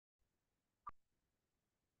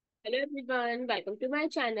Hello everyone, welcome to my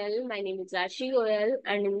channel. My name is Rashi Goyal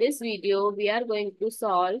and in this video we are going to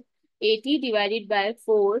solve 80 divided by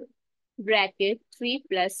 4 bracket 3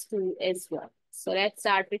 plus 2 as well. So let's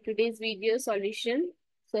start with today's video solution.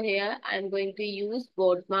 So here I am going to use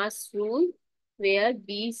BODMAS rule where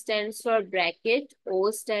B stands for bracket,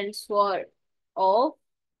 O stands for off,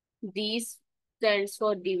 D stands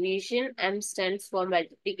for division, M stands for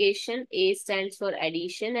multiplication, A stands for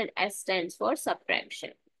addition, and S stands for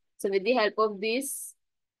subtraction. So with the help of this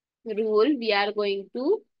rule, we are going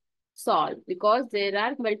to solve because there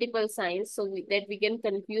are multiple signs so that we can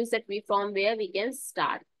confuse that we from where we can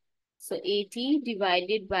start. So 80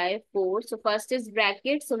 divided by 4. So first is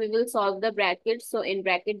bracket. So we will solve the bracket. So in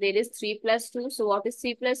bracket there is 3 plus 2. So what is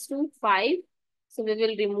 3 plus 2? 5. So we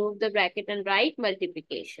will remove the bracket and write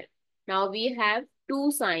multiplication. Now we have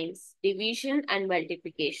two signs, division and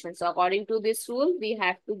multiplication. So according to this rule, we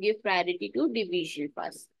have to give priority to division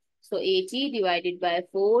first. So 80 divided by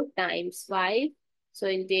 4 times 5. So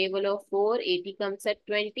in table of 4, 80 comes at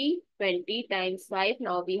 20. 20 times 5.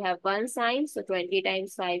 Now we have one sign. So 20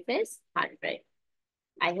 times 5 is 100.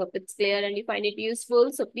 I hope it's clear and you find it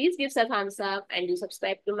useful. So please give a thumbs up and do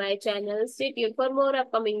subscribe to my channel. Stay tuned for more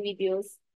upcoming videos.